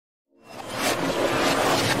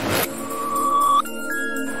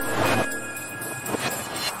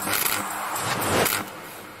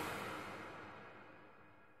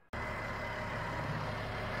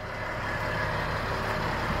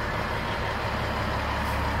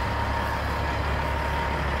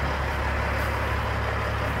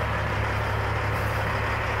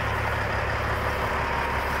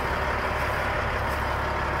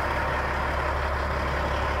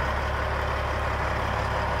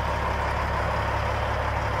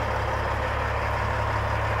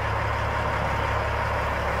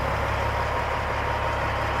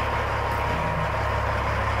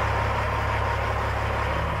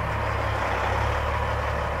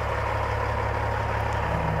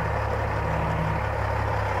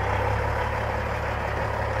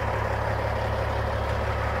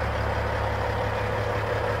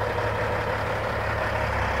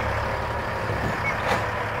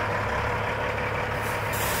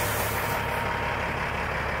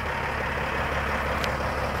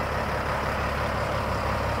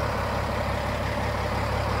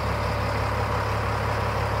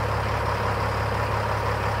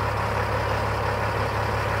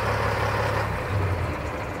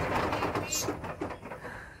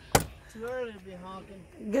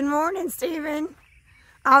talking? Good morning, Stephen.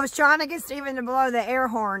 I was trying to get Stephen to blow the air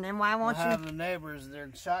horn, and why won't you? I have the neighbors,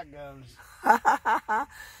 they're shotguns. Yeah,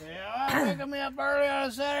 waking me up early on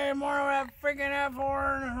a Saturday morning with that freaking F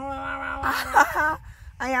horn.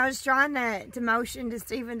 I was trying to motion to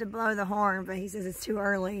Stephen to blow the horn, but he says it's too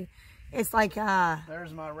early. It's like,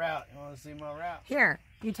 There's my route. You want to see my route? Here,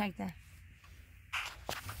 you take that.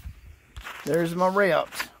 There's my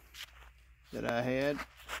route that I had.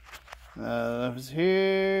 I was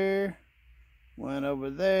here, went over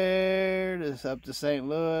there, just up to St.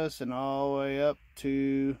 Louis, and all the way up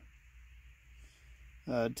to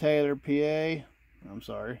Taylor, PA. I'm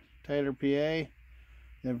sorry, Taylor, PA.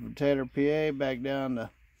 Then from Taylor, PA, back down to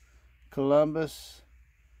Columbus,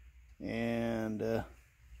 and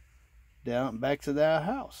down back to that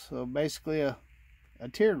house. So basically a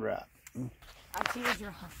teardrop. A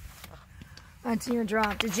teardrop. A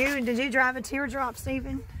teardrop. Did you drive a teardrop,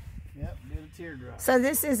 Stephen? Yep, did a teardrop. So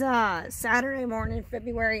this is Saturday morning,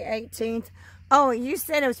 February 18th. Oh, you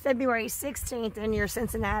said it was February 16th in your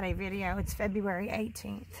Cincinnati video. It's February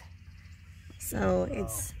 18th. So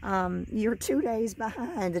it's you're 2 days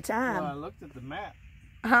behind the time. Well, I looked at the map.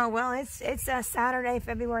 Oh well, it's Saturday,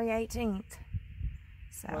 February 18th.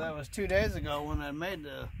 So. Well, that was 2 days ago when I made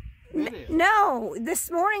the video. No, this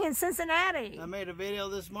morning in Cincinnati. I made a video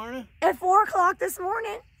this morning? At 4 o'clock this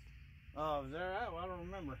morning. Oh, is that right? Well, I don't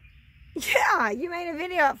remember. Yeah, you made a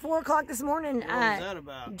video at 4 o'clock this morning. What was that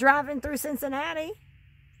about? Driving through Cincinnati.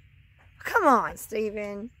 Come on,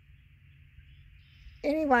 Stephen.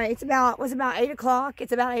 Anyway, was about 8 o'clock.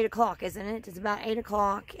 It's about 8 o'clock, isn't it? It's about 8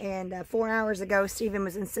 o'clock, and 4 hours ago, Stephen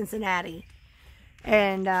was in Cincinnati.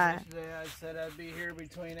 And yesterday I said I'd be here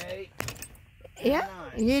between 8 and yeah,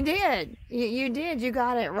 9. you did. You did. You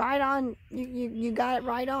got it right on. You got it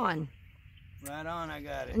right on. Right on, I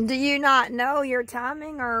got it. Do you not know your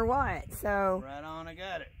timing or what? So right on, I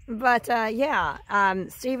got it. But yeah,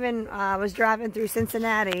 Stephen was driving through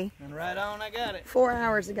Cincinnati. And right on, I got it. 4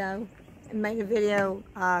 hours ago, and made a video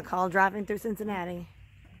called "Driving Through Cincinnati."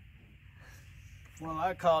 Well,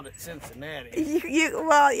 I called it Cincinnati.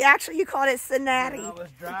 Actually, you called it Cincinnati. I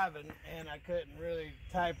was driving and I couldn't really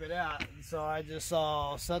type it out, so I just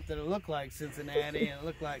saw something that looked like Cincinnati and it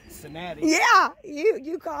looked like Cincinnati. Yeah,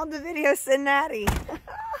 you called the video Cincinnati.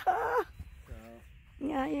 So.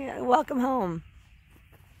 Yeah. Welcome home.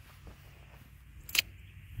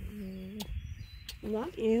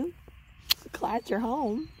 Love you. Glad you're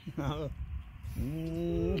home.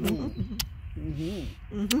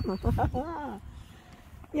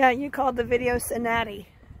 Yeah, you called the video Cincinnati.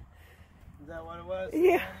 Is that what it was?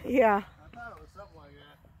 Yeah. I thought it was something like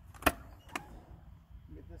that.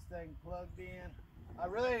 Get this thing plugged in. I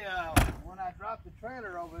really, when I dropped the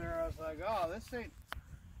trailer over there, I was like, oh, this ain't...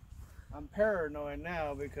 I'm paranoid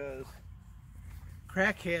now because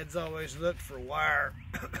crackheads always look for wire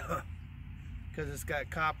because it's got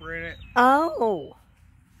copper in it. Oh.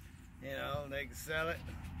 You know, they can sell it.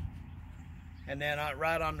 And then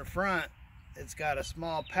right on the front, it's got a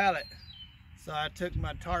small pallet. So I took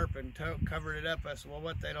my tarp and covered it up. I said, well,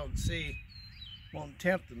 what they don't see won't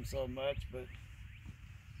tempt them so much, but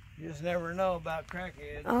you just never know about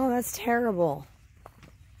crackheads. Oh, that's terrible.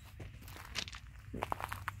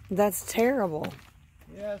 That's terrible.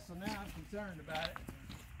 Yeah, so now I'm concerned about it.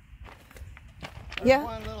 There's Yeah.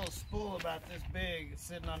 one little spool about this big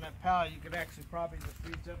sitting on that pallet. You could actually probably just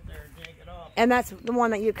reach up there and yank it off. And that's the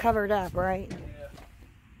one that you covered up, right? Yeah.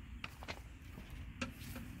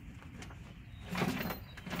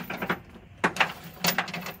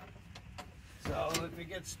 So if it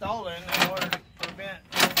gets stolen, in order to prevent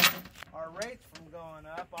our rates from going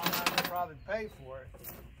up, I'll have to probably pay for it.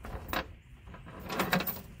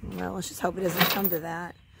 Well, let's just hope it doesn't come to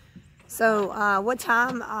that. So, what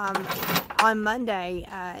time on Monday?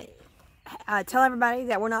 Tell everybody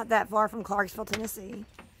that we're not that far from Clarksville, Tennessee.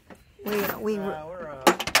 Clarksville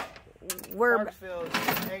is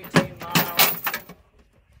 18 miles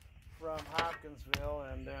from Hopkinsville,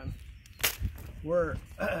 and then we're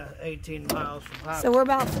 18 miles from Hopkinsville. So we're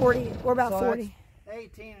about 40. We're about 40.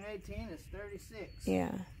 18 and 18 is 36.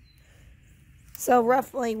 Yeah. So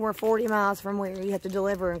roughly, we're 40 miles from where you have to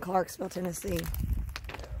deliver in Clarksville, Tennessee.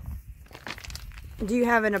 Do you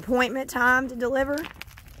have an appointment time to deliver? It's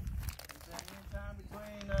anytime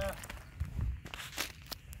between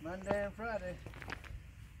Monday and Friday.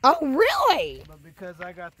 Oh, really? But because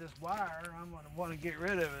I got this wire, I'm going to want to get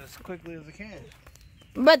rid of it as quickly as I can.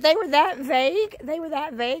 But they were that vague? They were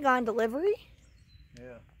that vague on delivery?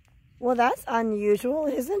 Yeah. Well, that's unusual,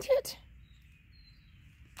 isn't it?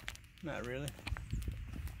 Not really.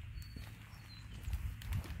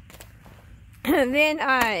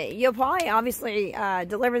 then you'll probably obviously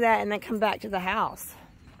deliver that and then come back to the house.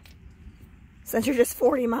 Since you're just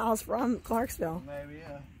 40 miles from Clarksville. Maybe,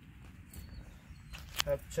 yeah.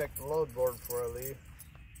 Have to check the load board before I leave.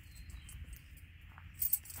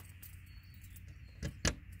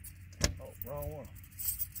 Oh, wrong one.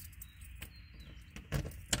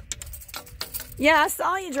 Yeah, I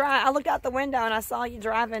saw you drive. I looked out the window and I saw you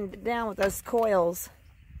driving down with those coils.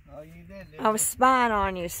 Oh, you did, I was spying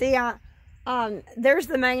on you. See, there's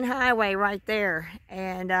the main highway right there,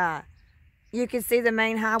 and you can see the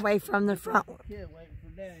main highway from the front. Kid waiting for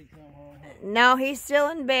Daddy to come home. No, he's still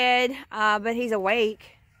in bed, but he's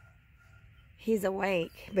awake. He's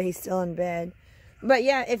awake, but he's still in bed. But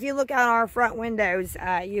yeah, if you look out our front windows,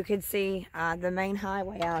 you can see the main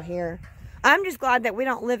highway out here. I'm just glad that we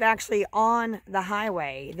don't live actually on the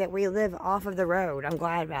highway, that we live off of the road. I'm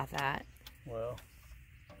glad about that. Well,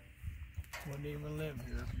 wouldn't even live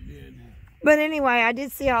here if you did. But anyway, I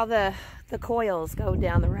did see all the coils go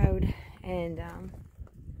down the road, and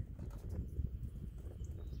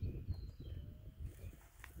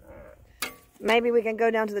maybe we can go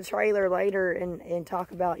down to the trailer later and talk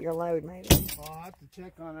about your load, maybe. Well, I'll have to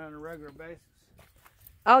check on it on a regular basis.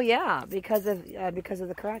 Oh yeah, because of the Oh,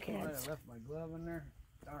 crackheads. I left my glove in there.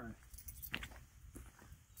 Darn.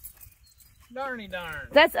 Darny darn.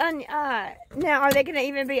 That's now, are they going to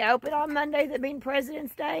even be open on Monday, that being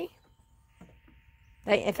President's Day?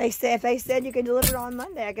 If they said you could deliver it on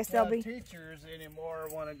Monday, I guess they'll be. Teachers anymore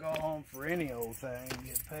want to go home for any old thing and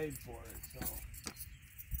get paid for it. So,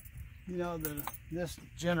 you know, this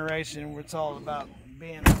generation, where it's all about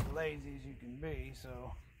being as lazy as you can be,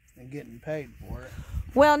 so, and getting paid for it.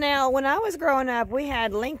 Well, now, when I was growing up, we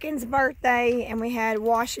had Lincoln's birthday and we had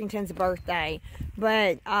Washington's birthday.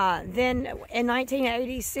 But then in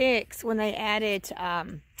 1986, when they added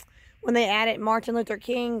Martin Luther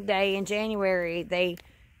King Day in January, they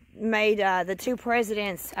made the two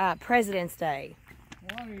presidents President's Day.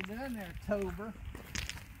 What are you doing there, Tober?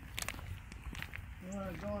 You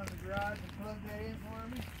want to go in the garage and plug that in for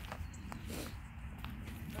me?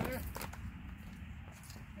 There?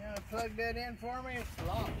 You want to plug that in for me? It's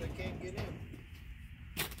locked. I can't get in.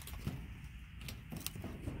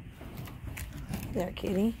 There,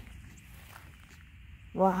 kitty.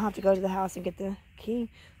 Well, I'll have to go to the house and get the key.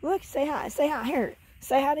 Look, say hi. Say hi. Here.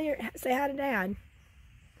 Say hi to Dad.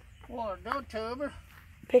 Well, go, Tober.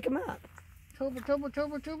 Pick him up. Tober.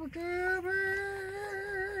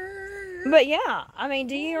 But yeah, I mean,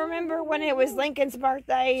 do you remember when it was Lincoln's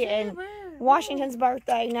birthday and Washington's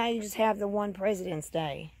birthday? Now you just have the one President's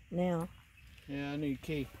Day now. Yeah, I need a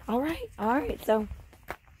key. All right. So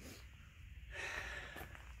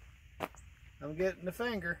I'm getting the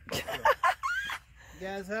finger. You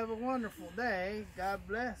guys have a wonderful day. God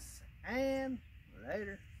bless, and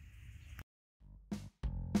later.